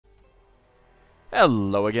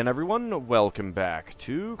Hello again, everyone. Welcome back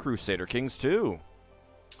to Crusader Kings 2.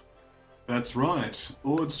 That's right.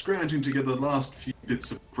 Lord scrounging together the last few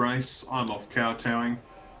bits of grace. I'm off kowtowing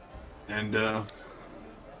and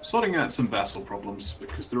sorting out some vassal problems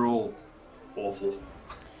because they're all awful.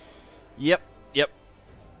 Yep.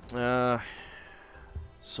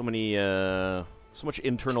 So much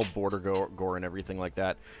internal border gore and everything like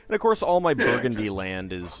that. And of course, all my Burgundy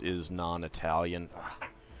land is non-Italian.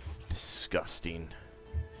 Disgusting.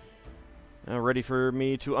 Ready for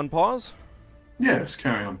me to unpause? Yes,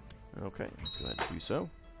 carry on. Okay, let's go ahead and do so.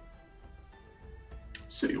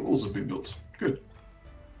 City walls have been built. Good.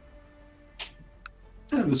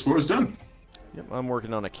 And this war is done. Yep, I'm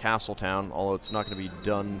working on a castle town, although it's not going to be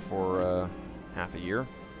done for half a year.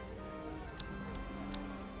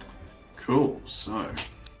 Cool, so...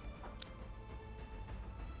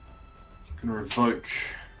 Gonna revoke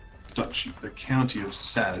Duchy, the County of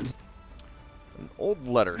Saz. An old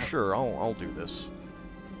letter, sure, I'll do this.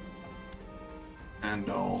 And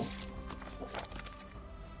I'll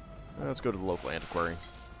Let's go to the local antiquary.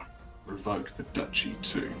 revoke the Duchy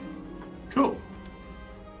too. Cool.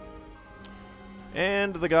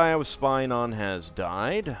 And the guy I was spying on has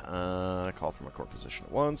died. I call for my court physician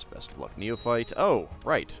at once. Best of luck, neophyte. Oh,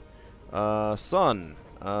 right. Son,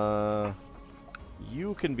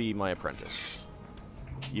 you can be my apprentice.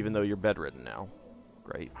 Even though you're bedridden now.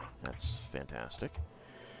 Great. That's fantastic.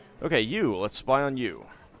 Okay, you. Let's spy on you.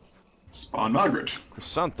 Spy on Margaret.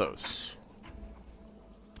 Chrysanthos.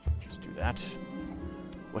 Let's do that.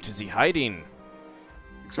 What is he hiding?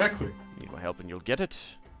 Exactly. Need my help and you'll get it.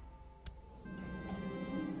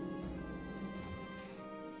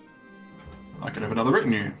 I could have another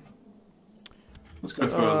retinue. Let's go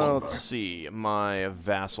for longbow. Let's see. My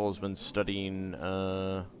vassal has been studying,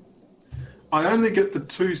 I only get the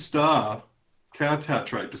 2-star kowtow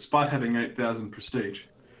trait despite having 8,000 prestige.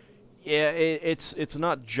 Yeah, it's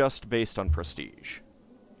not just based on prestige.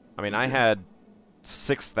 I mean, I had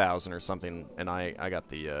 6,000 or something, and I got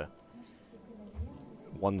the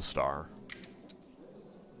 1-star.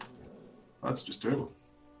 That's just terrible.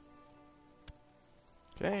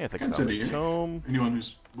 Okay, I think Can't I'll send make you. home. Anyone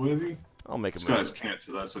who's worthy? I'll make This a move. guy's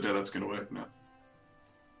cancer though, so yeah, that's going to work now.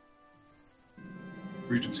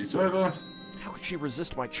 Regency's over. How could she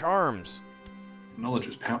resist my charms? Knowledge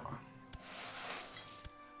is power.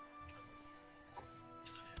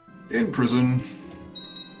 In prison.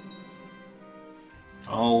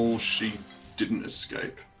 Oh, she didn't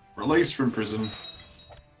escape. Released from prison.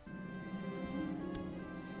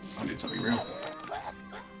 I need something real.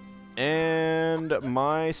 And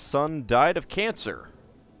my son died of cancer.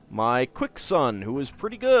 My quick son, who was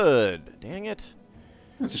pretty good. Dang it.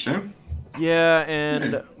 That's a shame. Yeah,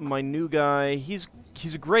 and my new guy, he's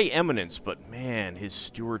a great eminence, but man, his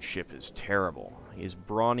stewardship is terrible. He is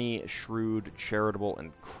brawny, shrewd, charitable,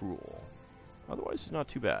 and cruel. Otherwise, he's not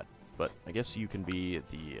too bad. But I guess you can be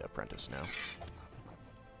the apprentice now.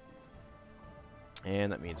 And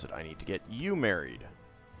that means that I need to get you married.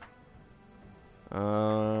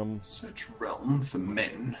 Such realm for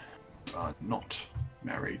men who are not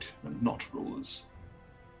married and not rulers,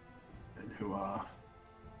 and who are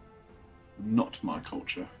not my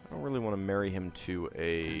culture. I don't really want to marry him to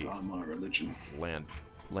a And are my religion.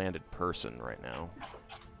 landed person right now.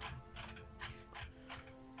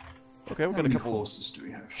 Okay, we've How got a many couple horses do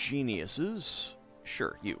we have? geniuses.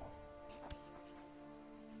 Sure, you.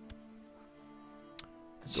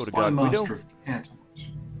 The Go to Spy God Guido. Master of Canton.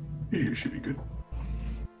 You should be good.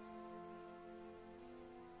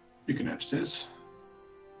 You can have Says.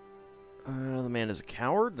 The man is a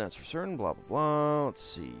coward, that's for certain, blah, blah, blah. Let's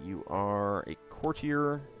see, you are a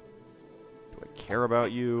courtier. Do I care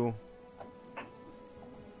about you?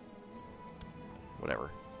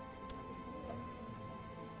 Whatever.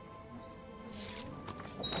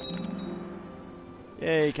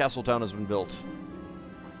 Yay, Castletown has been built.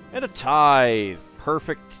 And a tithe.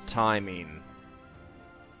 Perfect timing.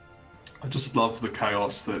 I just love the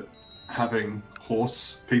chaos that having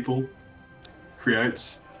horse people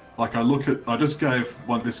creates. Like, I just gave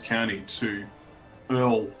this county to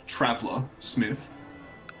Earl Traveller Smith,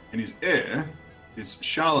 and his heir is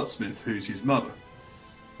Charlotte Smith, who's his mother.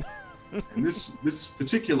 And this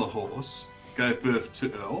particular horse gave birth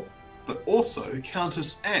to Earl, but also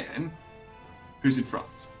Countess Anne, who's in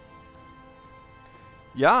France.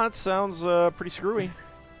 Yeah, that sounds pretty screwy.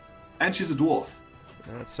 And she's a dwarf.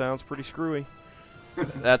 That sounds pretty screwy.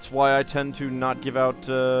 That's why I tend to not give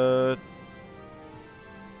out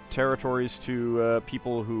territories to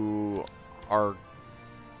people who are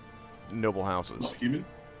noble houses. Not human.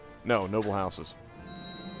 No, noble houses.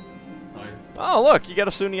 No. Oh, look, you got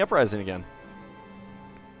a Sunni uprising again.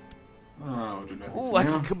 Oh, I don't know. Ooh, I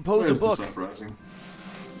can compose a book. This uprising?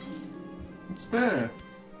 It's there.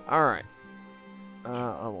 Alright.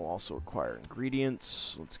 I will also acquire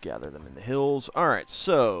ingredients. Let's gather them in the hills. Alright,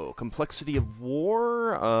 so, complexity of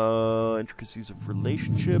war, intricacies of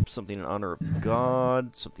relationships, something in honor of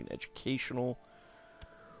God, something educational.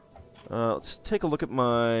 Let's take a look at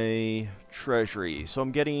my treasury. So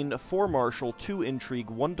I'm getting 4 martial, 2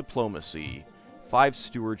 intrigue, 1 diplomacy, 5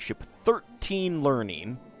 stewardship, 13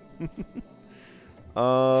 learning.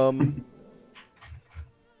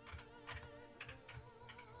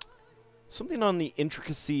 Something on the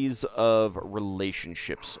intricacies of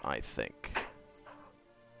relationships, I think.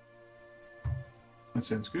 That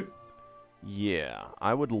sounds good. Yeah,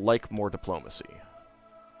 I would like more diplomacy.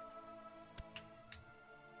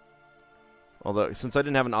 Although, since I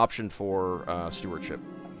didn't have an option for stewardship.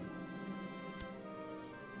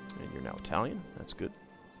 And you're now Italian? That's good.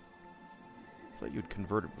 I thought you'd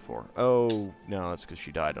converted before. Oh, no, that's because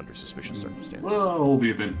she died under suspicious circumstances. Well, all the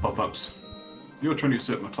event pop-ups. You're trying to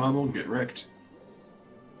usurp my title and get wrecked.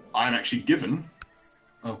 I'm actually given...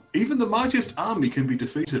 Oh, even the mightiest army can be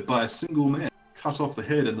defeated by a single man. Cut off the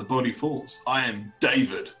head and the body falls. I am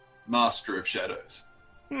David, Master of Shadows.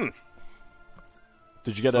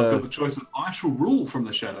 Did you get I've got the choice of I shall rule from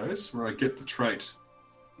the shadows, where I get the trait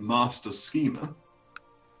Master Schemer.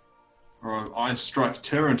 Or I strike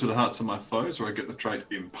terror into the hearts of my foes, where I get the trait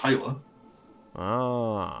Impaler.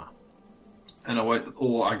 Ah. And I wait,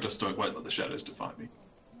 or I just don't wait, let the shadows define me.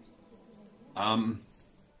 I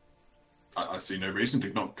see no reason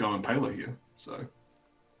to not go Impaler here, so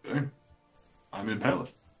you know, I'm Impaler.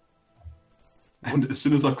 And as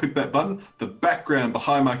soon as I click that button, the background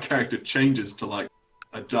behind my character changes to like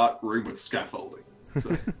a dark room with scaffolding.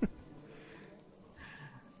 So.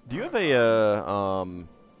 Do you have a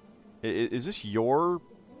is this your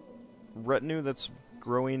retinue that's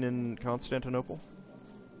growing in Constantinople?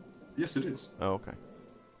 Yes, it is. Oh, okay.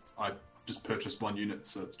 I just purchased 1 unit,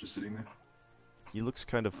 so it's just sitting there. He looks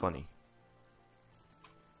kind of funny.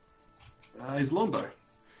 He's longbow.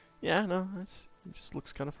 Yeah, no, he just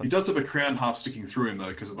looks kind of funny. He does have a crown half sticking through him, though,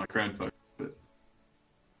 because of my crown focus. But...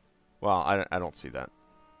 Well, I don't see that.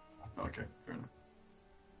 Okay, fair enough.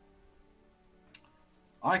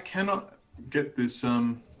 I cannot get this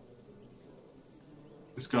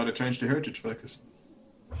this guy to change to heritage focus.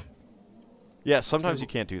 Yeah, sometimes you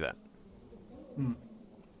can't do that.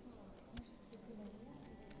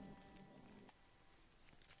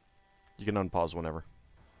 You can unpause whenever.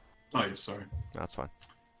 Oh, yes, sorry. That's fine.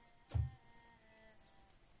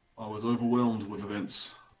 I was overwhelmed with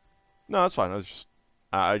events. No, that's fine.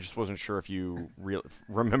 I just wasn't sure if you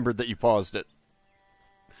remembered that you paused it.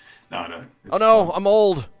 No. Oh no, fine. I'm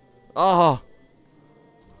old. Ah.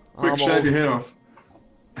 Quick, shave your head off.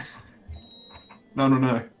 No.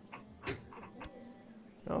 No,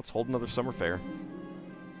 let's hold another summer fair.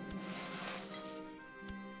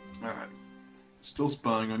 Alright. Still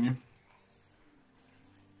spying on you.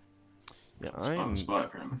 Yeah,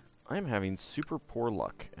 I'm having super poor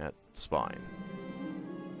luck at spying.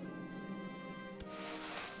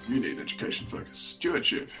 You need education focus.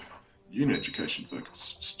 Stewardship. You need education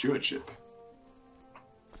focus. Stewardship.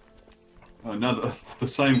 Another, the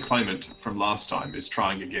same claimant from last time is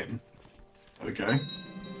trying again. Okay.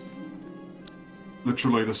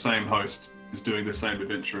 Literally the same host is doing the same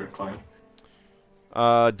adventure claim.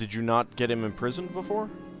 Did you not get him imprisoned before?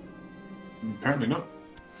 Apparently not.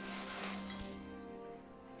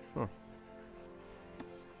 Huh.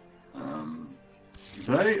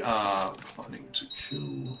 They are planning to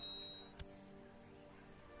kill...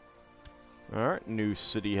 Alright, new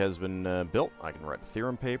city has been built. I can write a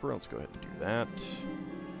theorem paper. Let's go ahead and do that.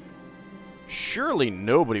 Surely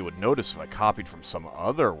nobody would notice if I copied from some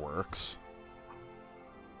other works.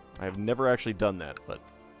 I have never actually done that, but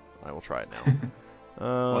I will try it now.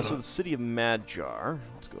 So the city of Madjar.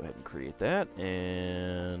 Let's go ahead and create that.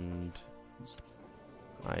 And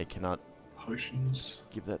I cannot potions.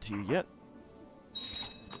 Give that to you yet.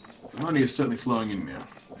 The money is certainly flowing in now.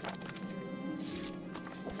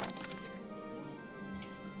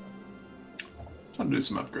 Time to do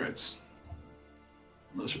some upgrades.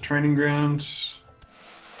 Militia training ground.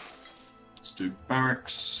 Let's do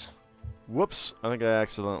barracks. Whoops! I think I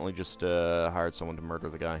accidentally just hired someone to murder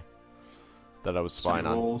the guy that I was spying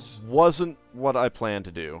on. Wasn't what I planned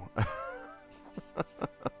to do.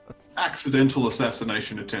 Accidental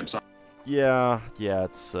assassination attempts. Yeah,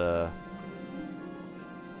 it's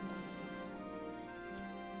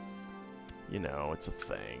you know, it's a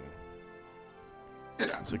thing. It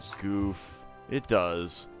happens. It's a goof. It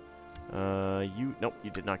does. Nope, you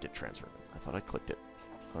did not get transferred. I thought I clicked it.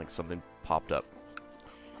 I think something popped up.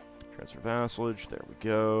 Transfer vassalage. There we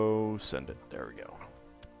go. Send it. There we go.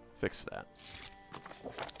 Fix that.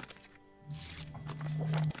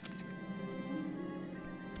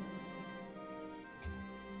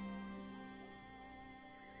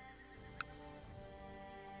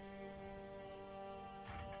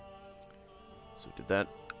 So did that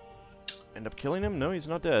end up killing him? No, he's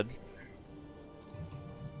not dead.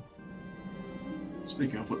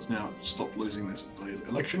 Speaking of, let's now stop losing this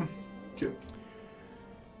election. Kill.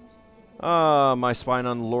 My spine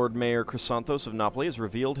on Lord Mayor Chrysanthos of Napoli has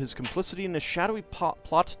revealed his complicity in a shadowy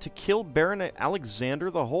plot to kill Baron Alexander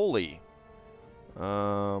the Holy.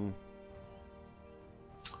 Well,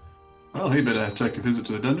 he better take a visit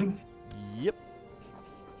to the dungeon. Yep.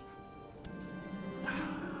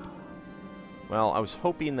 Well, I was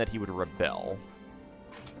hoping that he would rebel.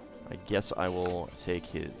 I guess I will take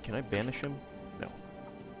his... Can I banish him? No.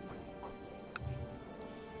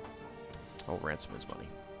 I'll ransom his money.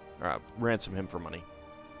 Ransom him for money.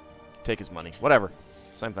 Take his money. Whatever.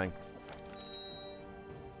 Same thing.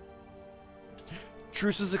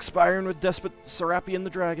 Truce is expiring with Despot Serapion the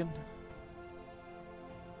Dragon.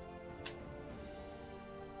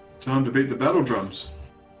 Time to beat the battle drums.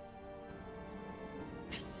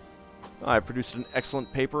 I produced an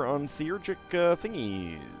excellent paper on theurgic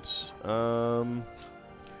thingies.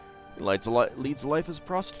 Leads a life as a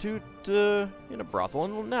prostitute in a brothel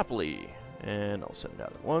in Napoli. And I'll send it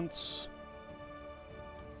out at once.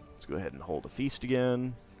 Let's go ahead and hold a feast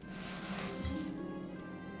again.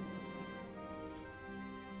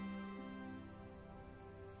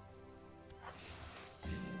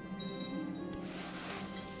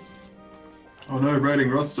 Oh no, raiding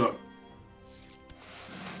Rostock.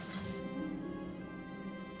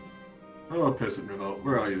 Oh, Peasant Revolt,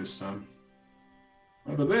 where are you this time?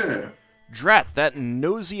 Over there. Drat, that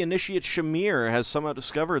nosy initiate Shamir has somehow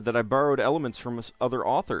discovered that I borrowed elements from other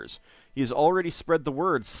authors. He has already spread the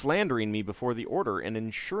word, slandering me before the order, and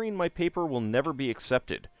ensuring my paper will never be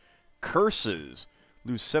accepted. Curses!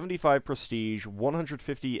 Lose 75 prestige,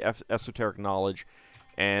 150 esoteric knowledge,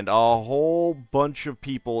 and a whole bunch of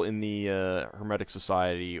people in the Hermetic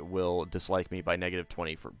Society will dislike me by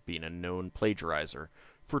 -20 for being a known plagiarizer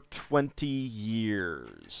for 20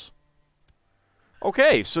 years.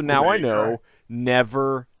 Okay, so now I know,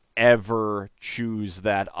 never, ever choose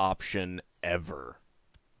that option, ever.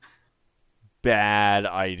 Bad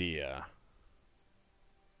idea.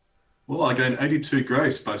 Well, I gained 82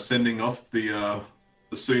 grace by sending off the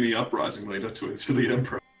Sunni uprising leader to the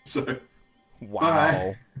Emperor, so...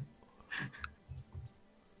 Wow.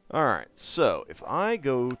 Alright, so if I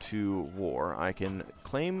go to war, I can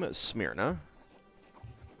claim Smyrna.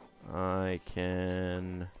 I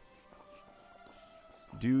can...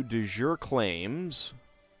 do de jure claims.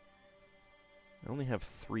 I only have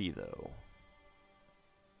 3 though.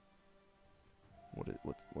 What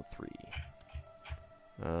 3?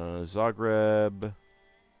 Zagreb,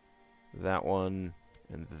 that one,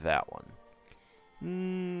 and that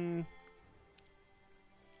one.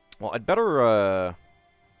 Well, I'd better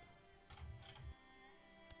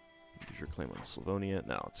de jure claim on Slavonia.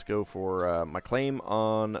 Now let's go for my claim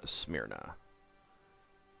on Smyrna.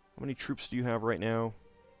 How many troops do you have right now?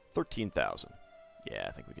 13,000. Yeah,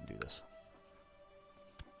 I think we can do this.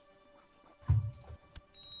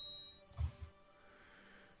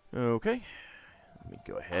 Okay. Let me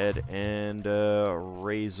go ahead and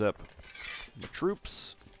raise up the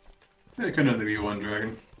troops. Yeah, it can only be one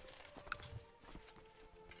dragon.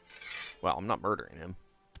 Well, I'm not murdering him.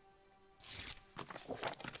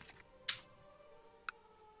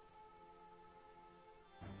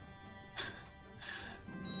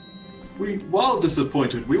 While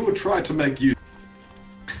disappointed, we will try to make you...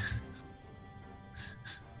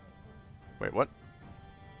 Wait, what?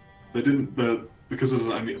 They didn't... because this is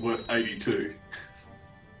only worth 82.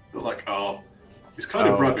 They're like, oh, he's kind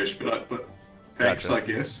of rubbish, but thanks, Gotcha. I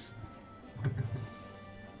guess.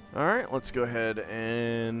 Alright, let's go ahead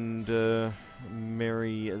and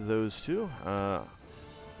marry those two.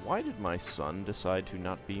 Why did my son decide to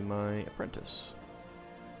not be my apprentice?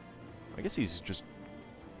 I guess he's just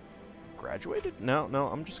graduated? No,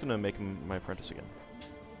 I'm just going to make him my apprentice again.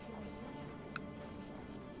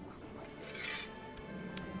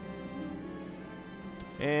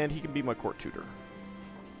 And he can be my court tutor.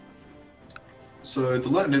 So the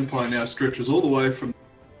Latin Empire now stretches all the way from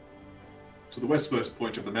to the westmost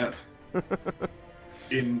point of the map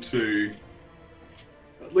into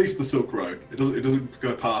at least the Silk Road. It doesn't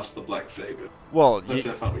go past the Black Sea, but well, that's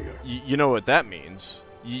how far we go. You know what that means.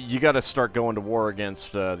 You got to start going to war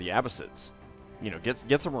against the Abbasids. You know,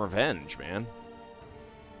 get some revenge, man.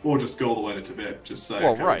 Or just go all the way to Tibet. Just say,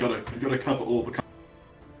 well, okay, right. we've got to cover all the...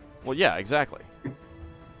 Well, yeah, exactly.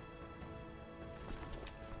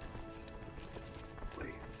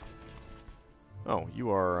 Oh,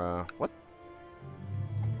 you are, what?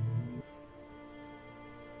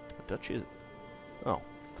 A duchy? Oh.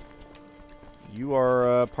 You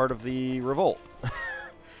are, part of the revolt.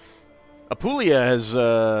 Apulia has,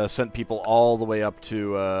 sent people all the way up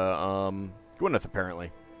to, Gwyneth,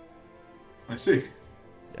 apparently. I see.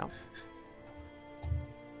 Yeah.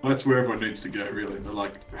 Well, that's where everyone needs to go, really. They're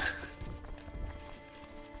like...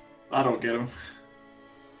 I don't get them.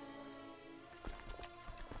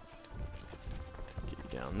 Get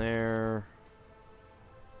you down there.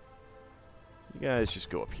 You guys just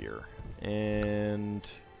go up here. And...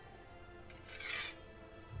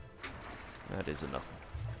 that is enough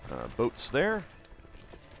boats there.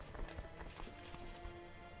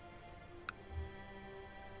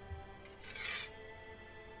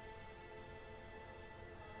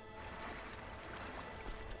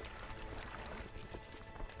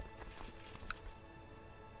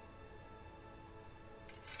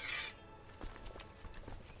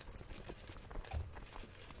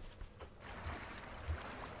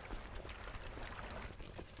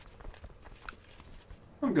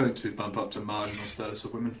 I'm going to bump up to marginal status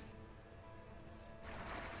of women.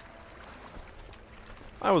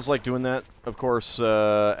 I always like doing that, of course,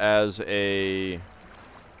 as a...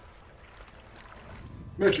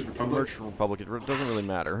 Merchant Republic. Merchant Republic, it doesn't really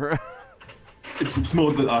matter. It's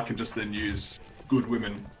more that I can just then use good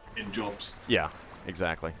women in jobs. Yeah,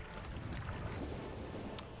 exactly.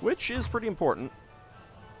 Which is pretty important.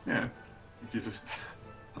 Yeah. If you have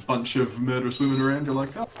a bunch of murderous women around, you're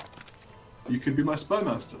like, oh, you could be my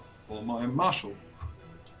spymaster or my marshal.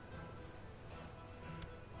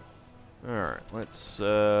 Alright, let's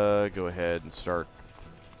go ahead and start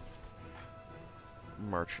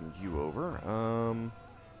marching you over.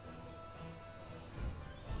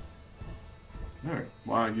 No,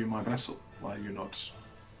 why are you my vassal? Why are you not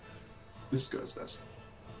this guy's vassal?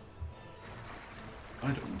 I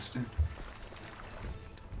don't understand.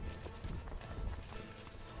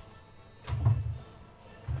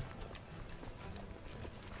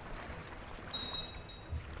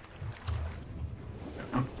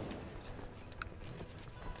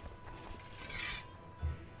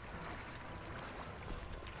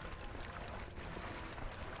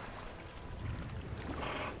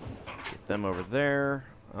 Them over there.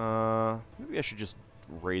 Maybe I should just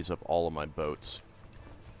raise up all of my boats.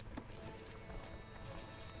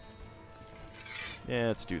 Yeah,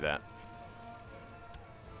 let's do that.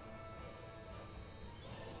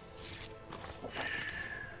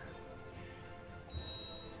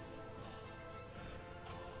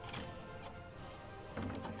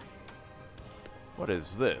 What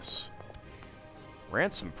is this?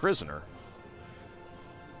 Ransom prisoner?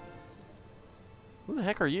 Who the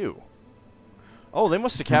heck are you? Oh, they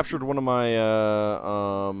must have captured one of my,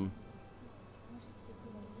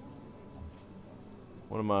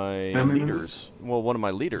 Family leaders. members? Well, one of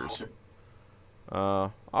my leaders.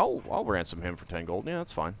 I'll ransom him for 10 gold. Yeah,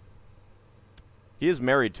 that's fine. He is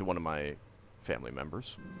married to one of my family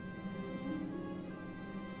members.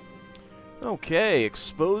 Okay,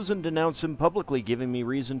 expose and denounce him publicly, giving me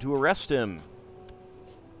reason to arrest him.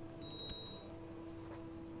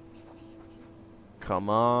 Come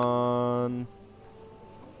on.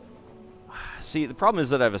 See, the problem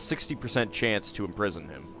is that I have a 60% chance to imprison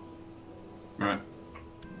him. Right.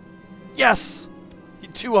 Yes!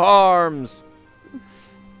 2 harms!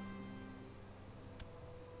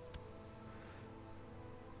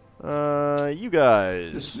 You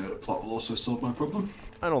guys. This plot will also solve my problem.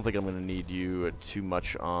 I don't think I'm going to need you too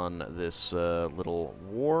much on this little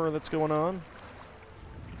war that's going on.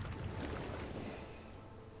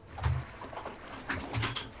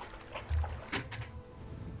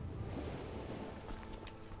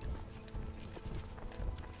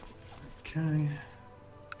 Okay.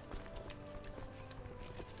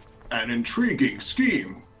 An intriguing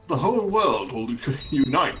scheme. The whole world will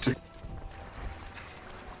unite to...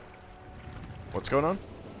 What's going on?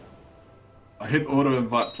 I hit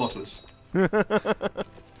auto-invite plotters.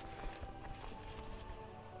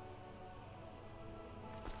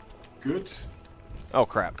 Good. Oh,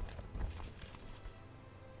 crap.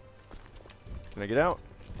 Can I get out?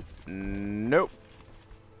 Nope.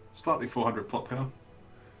 Slightly 400 plot power.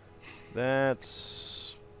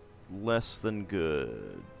 That's less than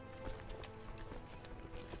good.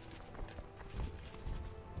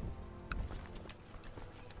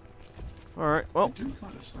 Alright, well,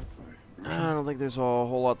 I don't think there's a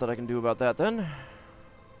whole lot that I can do about that then.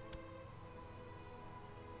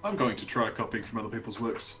 I'm going to try copying from other people's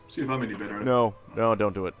works. See if I'm any better at it. No,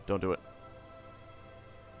 don't do it. Don't do it.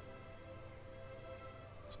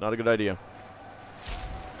 It's not a good idea.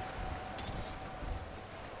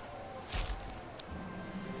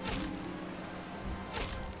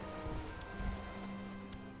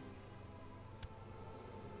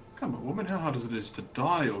 Come on, woman, how hard is it to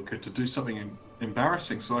die or to do something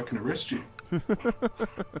embarrassing so I can arrest you?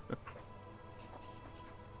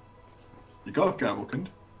 You got it, Gavelkind.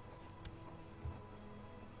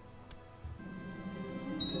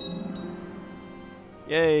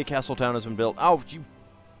 Yay, Castletown has been built. Oh, you...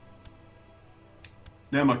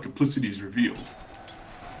 Now my complicity is revealed.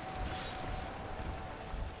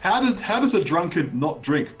 How does a drunkard not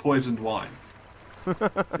drink poisoned wine?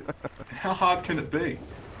 How hard can it be?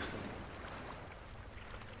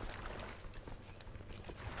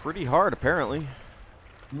 Pretty hard, apparently.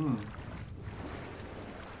 Hmm.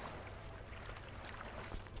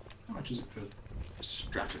 How much is it for a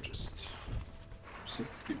strategist?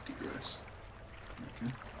 50 grace.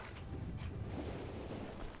 Okay.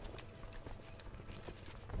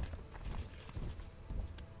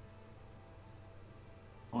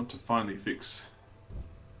 I want to finally fix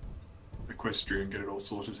Equestria and get it all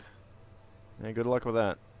sorted. Yeah, good luck with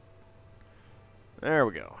that. There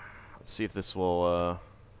we go. Let's see if this will,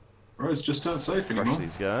 Roads just aren't safe crush anymore.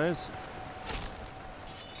 these guys.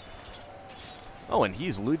 Oh, and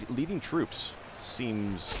he's leading troops.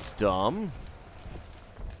 Seems dumb.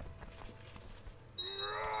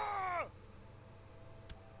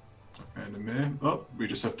 And a man. Oh, we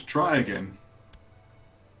just have to try again.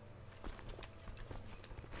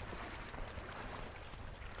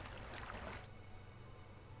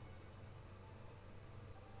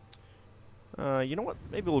 You know what?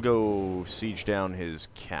 Maybe we'll go siege down his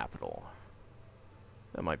capital.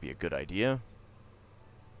 That might be a good idea.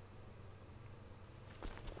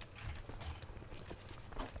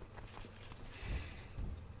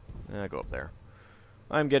 Go up there.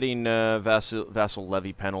 I'm getting vassal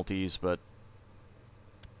levy penalties, but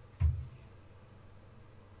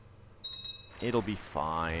it'll be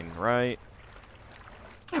fine, right?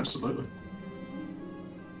 Absolutely.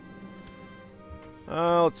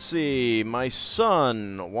 Let's see. My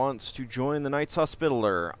son wants to join the Knights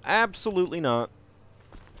Hospitaller. Absolutely not.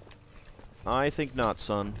 I think not,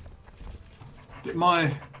 son.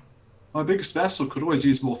 My biggest vassal could always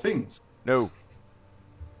use more things. No.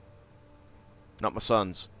 Not my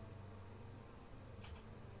son's.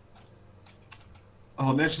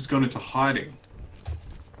 Oh, now she's gone into hiding.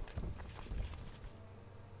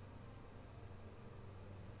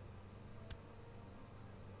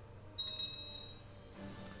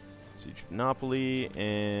 Siege of Napoli,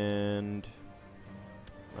 and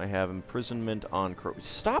I have imprisonment on Croatia.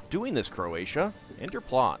 Stop doing this, Croatia. End your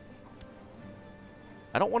plot.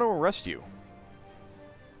 I don't want to arrest you.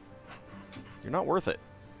 You're not worth it.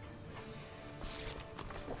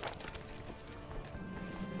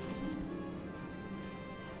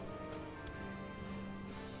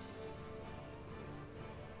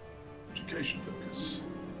 Education focus.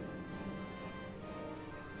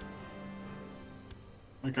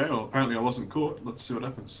 Okay, well, apparently I wasn't caught. Let's see what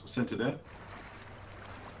happens. Sent it out.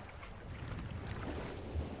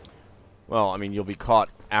 Well, I mean, you'll be caught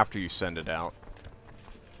after you send it out.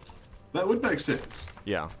 That would make sense.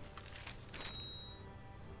 Yeah.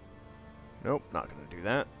 Nope, not going to do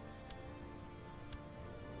that.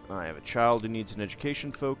 I have a child who needs an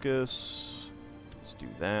education focus. Let's do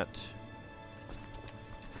that.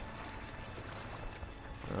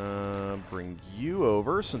 Bring you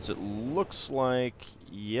over, since it looks like,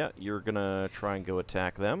 yeah, you're gonna try and go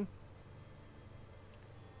attack them.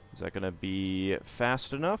 Is that gonna be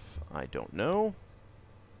fast enough? I don't know.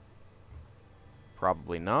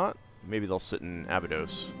 Probably not. Maybe they'll sit in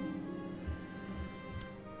Abydos.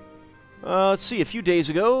 Let's see, a few days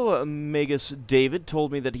ago, Magus David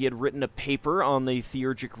told me that he had written a paper on the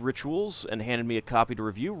theurgic rituals and handed me a copy to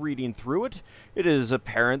review. Reading through it, it is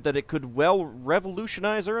apparent that it could well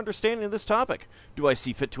revolutionize our understanding of this topic. Do I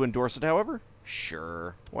see fit to endorse it, however?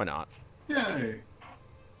 Sure, why not? Yay.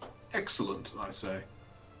 Excellent, I say.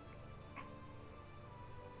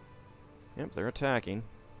 Yep, they're attacking.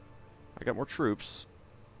 I got more troops.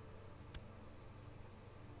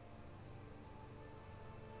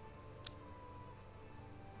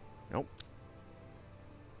 Nope.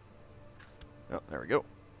 Oh, there we go.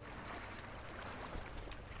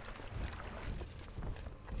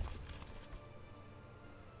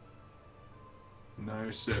 No,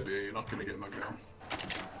 Serbia, you're not going to get my girl.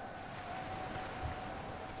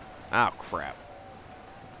 Oh, crap.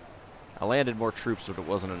 I landed more troops, but it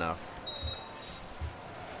wasn't enough.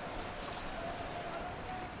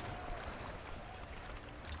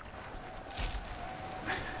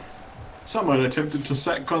 Someone attempted to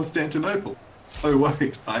sack Constantinople. Oh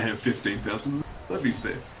wait, I have 15,000 levies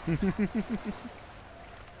there.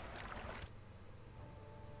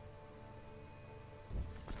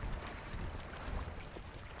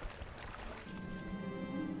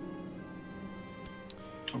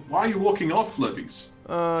 Why are you walking off, levies?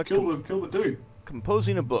 Kill the dude.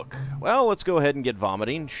 Composing a book. Well, let's go ahead and get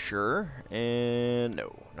vomiting, sure. And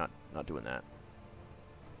no, not doing that.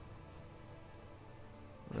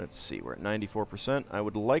 Let's see, we're at 94%. I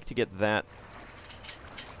would like to get that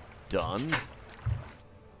done.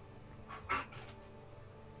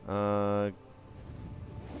 Yeah,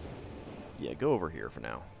 go over here for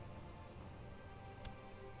now.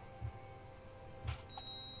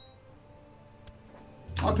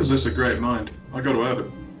 I possess a great mind. I got to have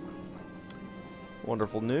it.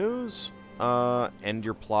 Wonderful news. End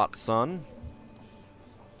your plot, son.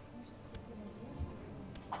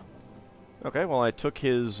 Okay, well, I took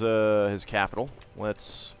his capital.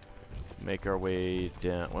 Let's make our way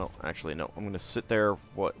down. Well, actually, no. I'm going to sit there,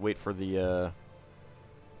 wait for the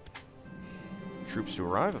troops to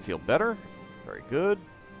arrive. I feel better. Very good.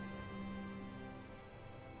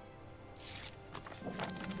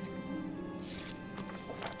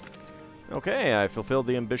 Okay, I fulfilled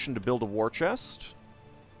the ambition to build a war chest.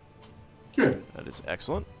 Good. That is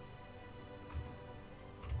excellent.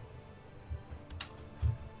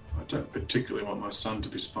 I don't particularly want my son to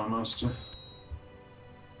be spymaster.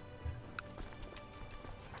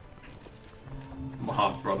 My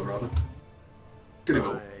half-brother, rather. Get him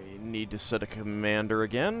all. I need to set a commander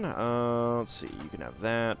again. Let's see, you can have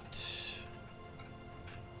that.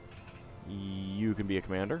 You can be a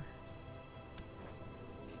commander.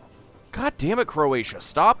 God damn it, Croatia.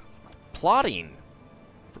 Stop plotting.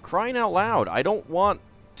 For crying out loud. I don't want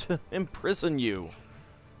to imprison you.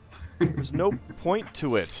 There's no point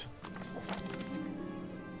to it.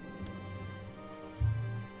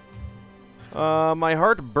 My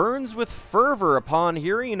heart burns with fervor upon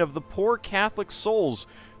hearing of the poor Catholic souls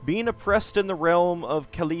being oppressed in the realm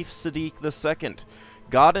of Caliph Sadiq II.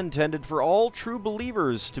 God intended for all true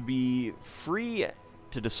believers to be free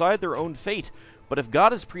to decide their own fate. But if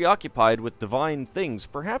God is preoccupied with divine things,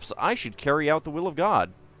 perhaps I should carry out the will of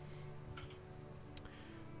God.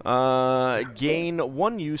 Gain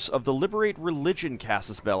 1 use of the Liberate Religion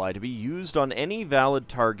Casus Belli to be used on any valid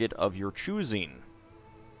target of your choosing.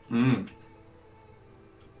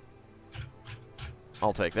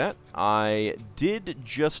 I'll take that. I did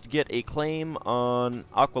just get a claim on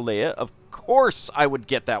Aquileia. Of course I would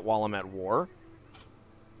get that while I'm at war.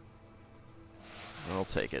 I'll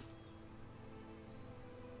take it.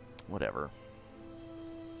 Whatever.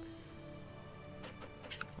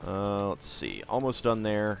 Let's see. Almost done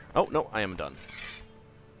there. Oh, no, I am done.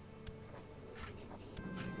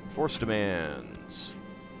 Force demands.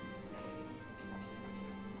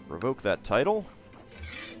 Revoke that title.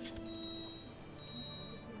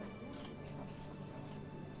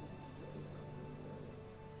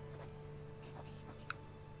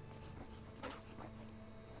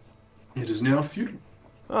 It is now feudal.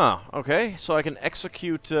 Ah, okay. So I can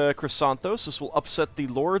execute Chrysanthos. This will upset the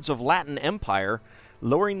lords of Latin Empire,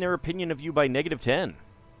 lowering their opinion of you by -10.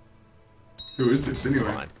 Who is this,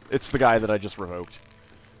 anyway? Fine. It's the guy that I just revoked.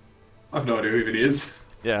 I have no idea who it is.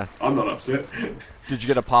 Yeah. I'm not upset. Did you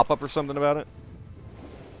get a pop-up or something about it?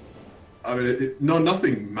 I mean, no,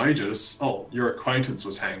 nothing major. Just, oh, your acquaintance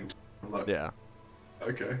was hanged. I'm like, Yeah.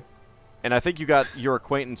 okay. And I think you got your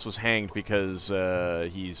acquaintance was hanged because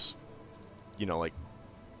he's, you know, like,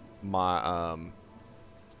 my,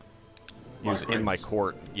 he was in my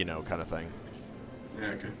court, you know, kind of thing. Yeah,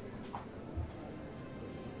 okay.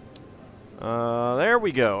 There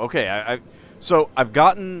we go. Okay, so I've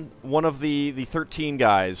gotten one of the 13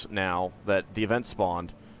 guys now that the event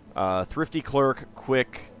spawned. Thrifty Clerk,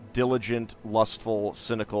 Quick, Diligent, Lustful,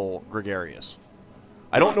 Cynical, Gregarious.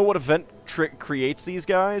 I don't know what event creates these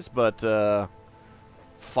guys, but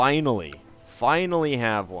finally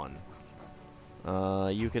have one.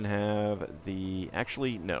 You can have the...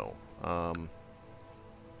 Actually, no.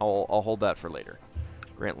 I'll hold that for later.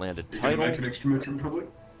 Grant landed title. You gonna make an extra Metro Republic?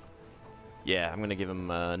 Yeah, I'm gonna give him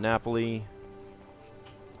Napoli.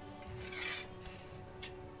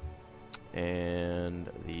 And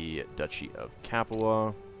the Duchy of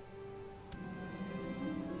Capua.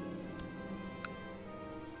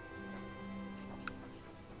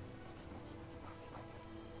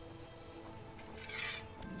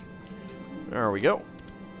 There we go.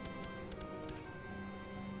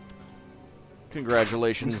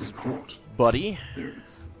 Congratulations, buddy. There it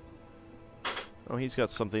is. Oh, he's got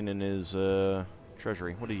something in his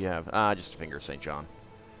treasury. What do you have? Ah, just a finger, St. John.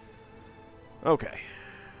 Okay.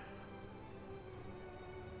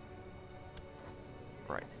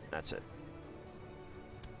 That's it.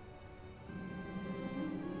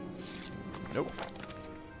 Nope.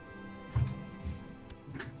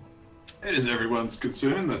 It is everyone's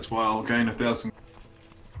concern. That's why I'll gain 1,000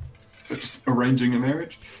 for just arranging a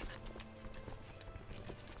marriage.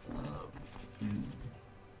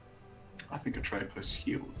 I think a trade post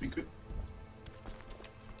here would be good.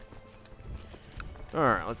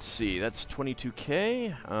 Alright, let's see. That's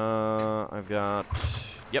 22k. I've got...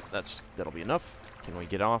 Yep, that'll be enough. Can we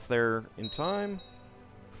get off there in time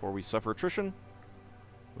before we suffer attrition?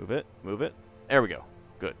 Move it, move it. There we go.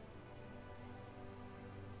 Good.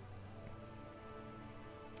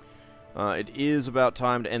 It is about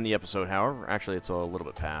time to end the episode, however. Actually, it's a little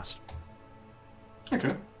bit past.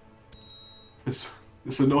 Okay. This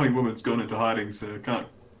annoying woman's gone into hiding, so can't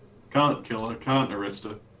kill her, can't arrest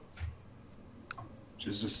her.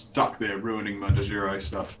 She's just stuck there ruining my de jure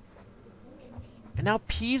stuff. And now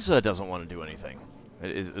Pisa doesn't want to do anything.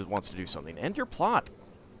 It wants to do something. End your plot.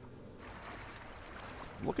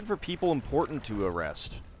 I'm looking for people important to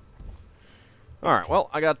arrest. Alright, well,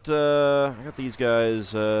 I got these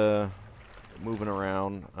guys moving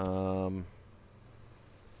around.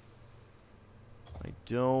 I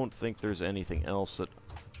don't think there's anything else that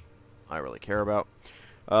I really care about.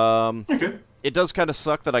 Okay. It does kind of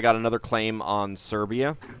suck that I got another claim on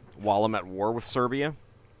Serbia while I'm at war with Serbia.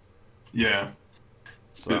 Yeah.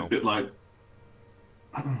 It's a bit like...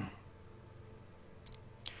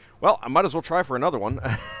 Well, I might as well try for another one.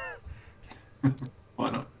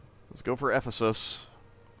 Why not? Let's go for Ephesus.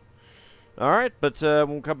 Alright, but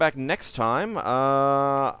we'll come back next time.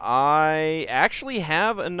 I actually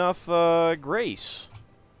have enough grace.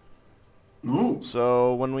 Ooh.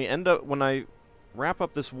 So when I wrap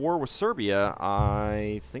up this war with Serbia,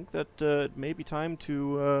 I think that it may be time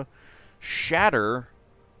to shatter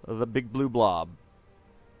the big blue blob.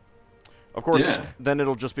 Of course, yeah. Then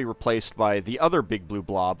it'll just be replaced by the other big blue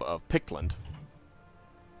blob of Pictland.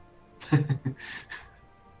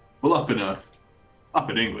 Well, up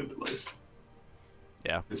in England at least.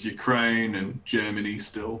 Yeah. There's Ukraine and Germany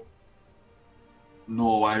still.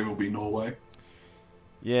 Norway will be Norway.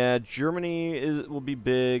 Yeah, Germany will be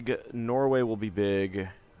big. Norway will be big.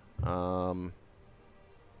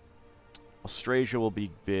 Austrasia will be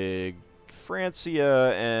big.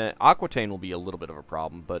 Francia and Aquitaine will be a little bit of a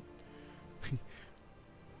problem, but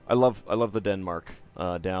I love the Denmark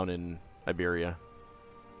down in Iberia.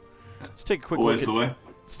 Let's take a quick Always look the way.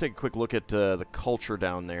 Let's take a quick look at the culture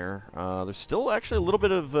down there. There's still actually a little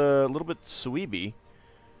bit Suebi.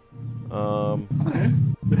 Okay.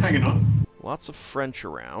 They're hanging on. Lots of French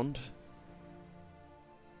around.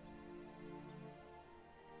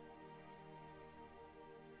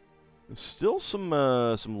 There's still some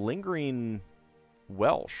lingering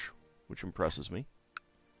Welsh, which impresses me.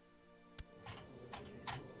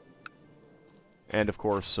 And of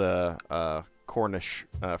course, Cornish,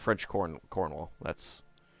 French Cornwall. That's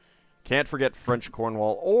can't forget French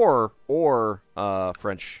Cornwall or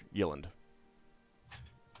French Yeland.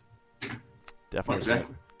 Definitely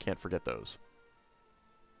Exactly. can't forget those.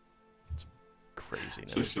 It's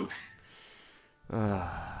craziness. So silly.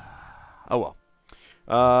 Oh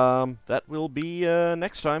well. That will be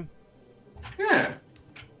next time. Yeah.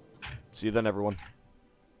 See you then, everyone.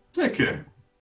 Take care.